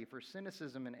anxiety, for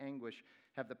cynicism and anguish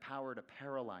have the power to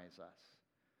paralyze us.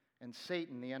 And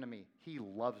Satan, the enemy, he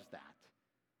loves that.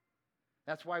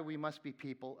 That's why we must be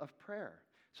people of prayer.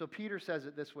 So Peter says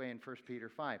it this way in 1 Peter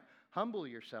 5. Humble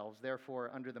yourselves,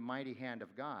 therefore, under the mighty hand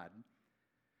of God,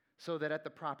 so that at the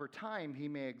proper time he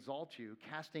may exalt you,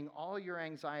 casting all your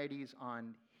anxieties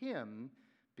on him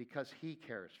because he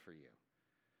cares for you.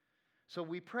 So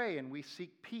we pray and we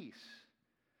seek peace.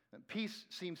 Peace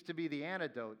seems to be the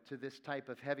antidote to this type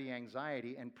of heavy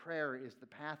anxiety, and prayer is the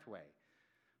pathway.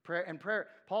 Prayer,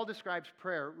 Paul describes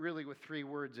prayer really with 3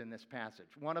 words in this passage.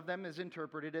 One of them is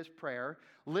interpreted as prayer.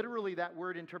 Literally, that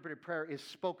word interpreted prayer is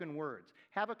spoken words.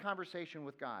 Have a conversation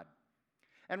with God.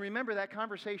 And remember, that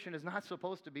conversation is not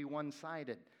supposed to be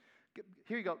one-sided.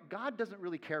 Here you go. God doesn't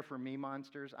really care for me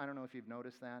monsters. I don't know if you've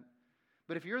noticed that.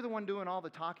 But if you're the one doing all the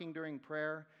talking during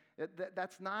prayer,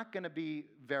 that's not going to be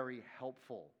very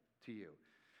helpful to you.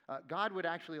 God would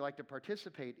actually like to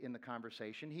participate in the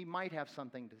conversation. He might have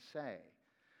something to say.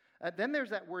 Then there's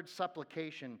that word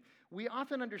supplication. We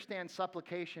often understand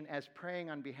supplication as praying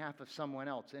on behalf of someone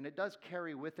else, and it does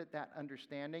carry with it that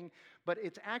understanding, but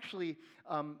it's actually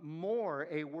more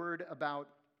a word about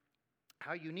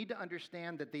how you need to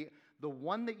understand that the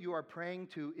one that you are praying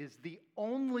to is the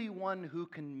only one who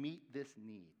can meet this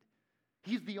need.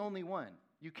 He's the only one.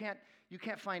 You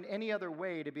can't find any other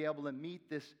way to be able to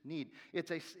meet this need.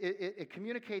 It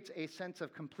communicates a sense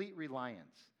of complete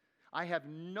reliance. I have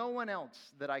no one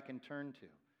else that I can turn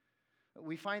to.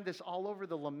 We find this all over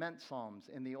the lament psalms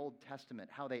in the Old Testament,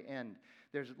 how they end.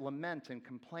 There's lament and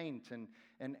complaint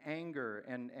and anger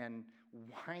and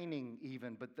whining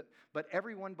even, but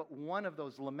everyone but one of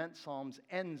those lament psalms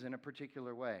ends in a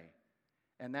particular way.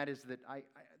 And that is that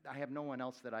I have no one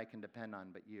else that I can depend on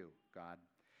but you, God.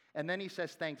 And then he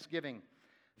says thanksgiving.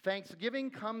 Thanksgiving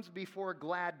comes before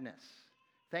gladness.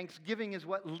 Thanksgiving is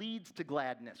what leads to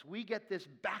gladness. We get this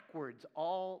backwards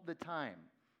all the time.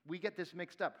 We get this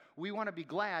mixed up. We want to be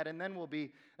glad, and then we'll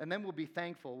be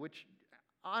thankful, which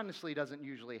honestly doesn't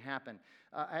usually happen.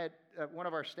 One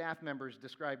of our staff members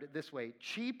described it this way: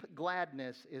 cheap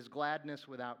gladness is gladness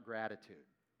without gratitude.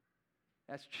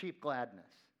 That's cheap gladness.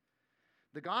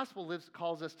 The gospel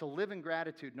calls us to live in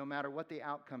gratitude no matter what the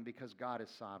outcome, because God is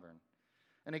sovereign.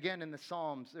 And again, in the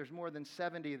Psalms, there's more than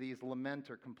 70 of these lament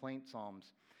or complaint psalms.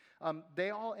 They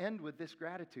all end with this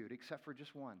gratitude, except for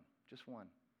just one.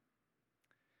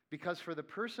 Because for the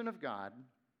person of God,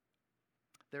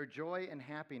 their joy and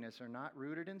happiness are not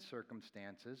rooted in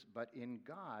circumstances, but in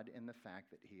God, in the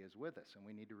fact that he is with us, and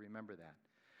we need to remember that.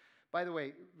 By the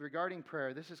way, regarding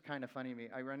prayer, this is kind of funny to me.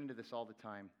 I run into this all the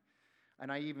time.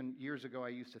 And years ago, I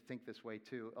used to think this way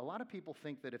too. A lot of people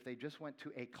think that if they just went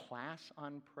to a class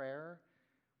on prayer,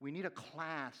 we need a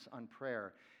class on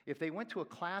prayer. If they went to a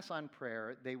class on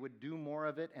prayer, they would do more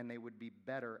of it and they would be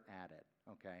better at it,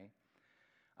 okay?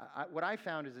 What I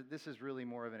found is that this is really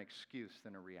more of an excuse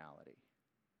than a reality,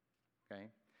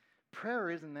 okay? Prayer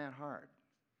isn't that hard.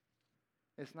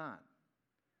 It's not.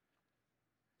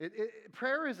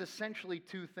 Prayer is essentially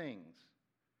 2 things.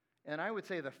 And I would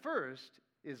say the first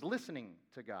is listening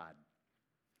to God.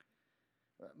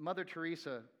 Mother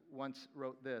Teresa once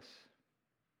wrote this: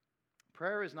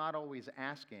 prayer is not always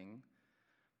asking.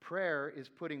 Prayer is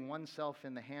putting oneself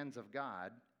in the hands of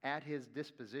God at his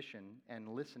disposition and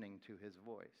listening to his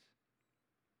voice.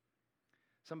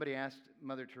 Somebody asked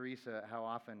Mother Teresa how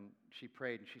often she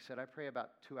prayed, and she said, I pray about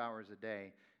 2 hours a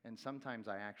day, and sometimes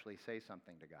I actually say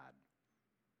something to God.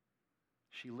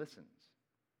 She listens.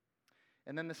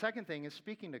 And then the second thing is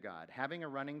speaking to God, having a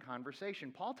running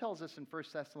conversation. Paul tells us in 1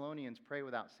 Thessalonians, pray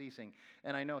without ceasing.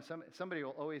 And I know somebody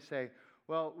will always say,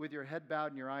 well, with your head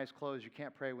bowed and your eyes closed, you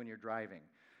can't pray when you're driving.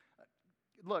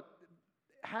 Look,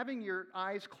 having your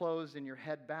eyes closed and your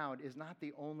head bowed is not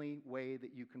the only way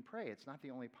that you can pray. It's not the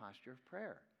only posture of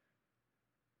prayer.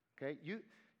 Okay?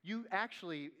 You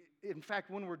actually, in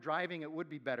fact, when we're driving, it would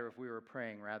be better if we were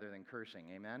praying rather than cursing.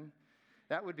 Amen?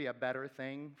 That would be a better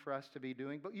thing for us to be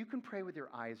doing. But you can pray with your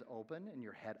eyes open and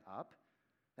your head up.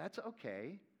 That's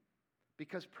okay,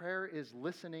 because prayer is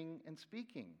listening and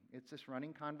speaking. It's this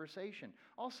running conversation.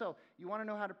 Also, you want to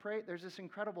know how to pray? There's this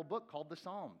incredible book called the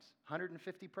Psalms,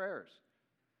 150 prayers.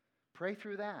 Pray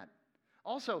through that.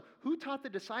 Also, who taught the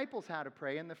disciples how to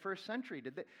pray in the first century?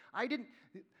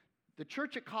 The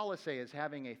church at Colossae is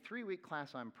having a 3-week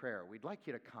class on prayer. We'd like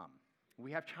you to come.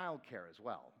 We have childcare as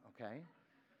well, okay?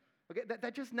 Okay,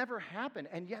 that just never happened,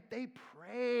 and yet they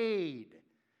prayed.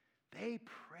 They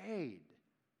prayed.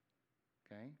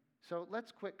 Okay? So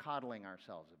let's quit coddling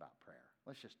ourselves about prayer.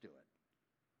 Let's just do it.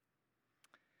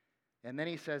 And then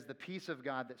he says, the peace of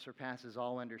God that surpasses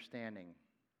all understanding,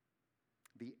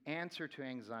 the answer to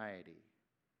anxiety,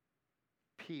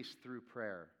 peace through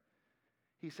prayer.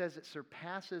 He says it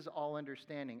surpasses all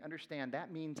understanding. Understand,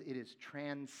 that means it is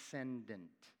transcendent.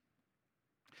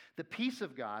 The peace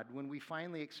of God, when we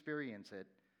finally experience it,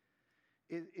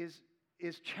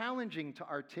 is challenging to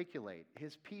articulate.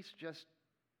 His peace just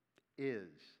is.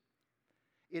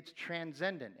 It's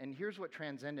transcendent. And here's what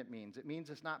transcendent means. It means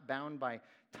it's not bound by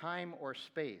time or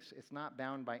space. It's not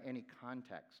bound by any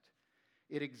context.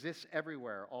 It exists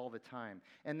everywhere all the time.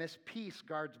 And this peace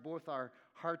guards both our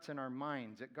hearts and our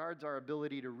minds. It guards our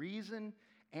ability to reason,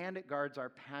 and it guards our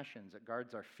passions. It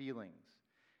guards our feelings.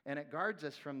 And it guards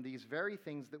us from these very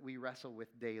things that we wrestle with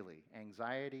daily: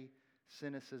 anxiety,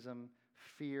 cynicism,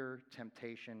 fear,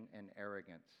 temptation, and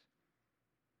arrogance.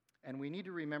 And we need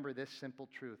to remember this simple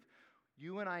truth.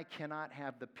 You and I cannot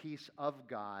have the peace of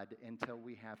God until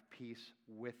we have peace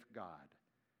with God.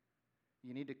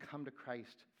 You need to come to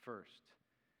Christ first.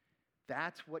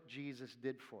 That's what Jesus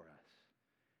did for us.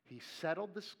 He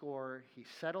settled the score. He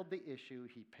settled the issue.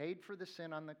 He paid for the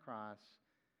sin on the cross.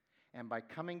 And by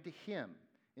coming to Him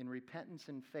in repentance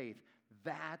and faith,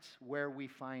 that's where we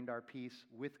find our peace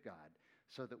with God,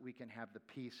 so that we can have the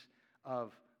peace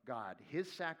of God.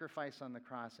 His sacrifice on the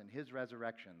cross and His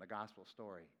resurrection, the gospel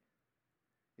story,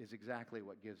 is exactly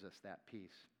what gives us that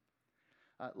peace.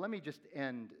 Let me just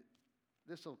end.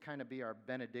 This will kind of be our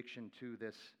benediction to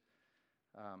this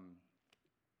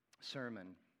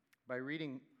sermon by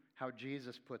reading how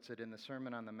Jesus puts it in the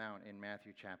Sermon on the Mount in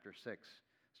Matthew chapter 6,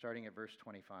 starting at verse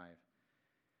 25.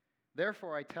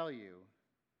 Therefore, I tell you,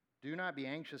 do not be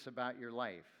anxious about your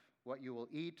life, what you will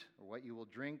eat or what you will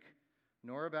drink,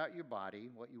 nor about your body,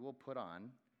 what you will put on.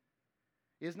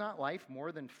 Is not life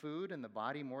more than food, and the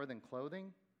body more than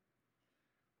clothing?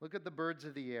 Look at the birds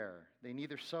of the air. They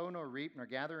neither sow nor reap nor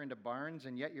gather into barns,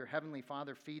 and yet your heavenly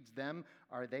Father feeds them.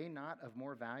 Are you not of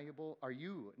more valuable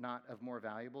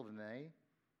than they?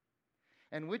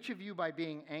 And which of you, by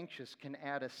being anxious, can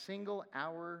add a single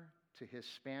hour to his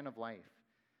span of life?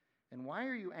 And why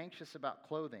are you anxious about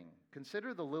clothing?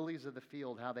 Consider the lilies of the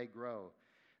field, how they grow.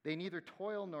 They neither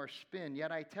toil nor spin,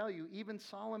 yet I tell you, even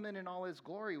Solomon in all his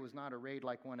glory was not arrayed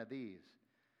like one of these.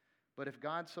 But if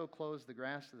God so clothes the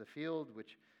grass of the field,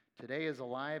 which today is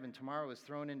alive and tomorrow is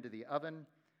thrown into the oven,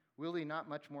 will He not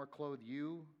much more clothe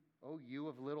you, O you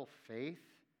of little faith?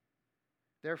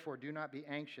 Therefore do not be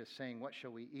anxious, saying, what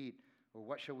shall we eat, or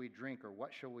what shall we drink, or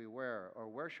what shall we wear, or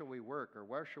where shall we work, or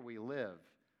where shall we live?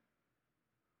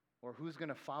 Or who's going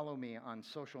to follow me on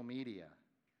social media?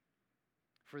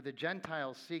 For the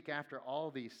Gentiles seek after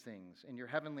all these things, and your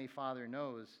heavenly Father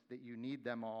knows that you need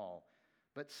them all.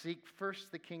 But seek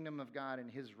first the kingdom of God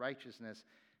and His righteousness,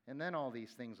 and then all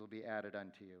these things will be added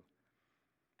unto you.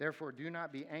 Therefore, do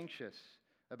not be anxious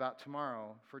about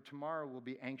tomorrow, for tomorrow will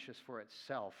be anxious for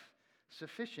itself.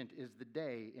 Sufficient is the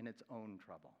day in its own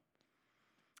trouble.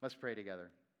 Let's pray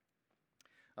together.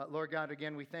 Lord God,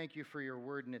 again, we thank you for your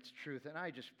word and its truth, and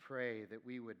I just pray that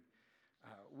we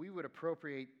would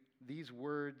appropriate these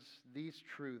words, these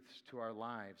truths to our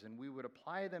lives, and we would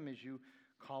apply them as you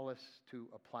call us to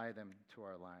apply them to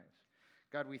our lives.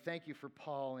 God, we thank you for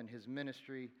Paul and his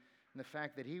ministry and the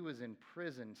fact that he was in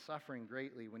prison suffering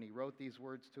greatly when he wrote these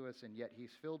words to us, and yet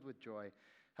he's filled with joy.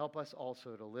 Help us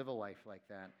also to live a life like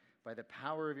that. By the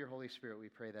power of your Holy Spirit, we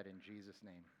pray that in Jesus'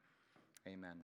 name. Amen.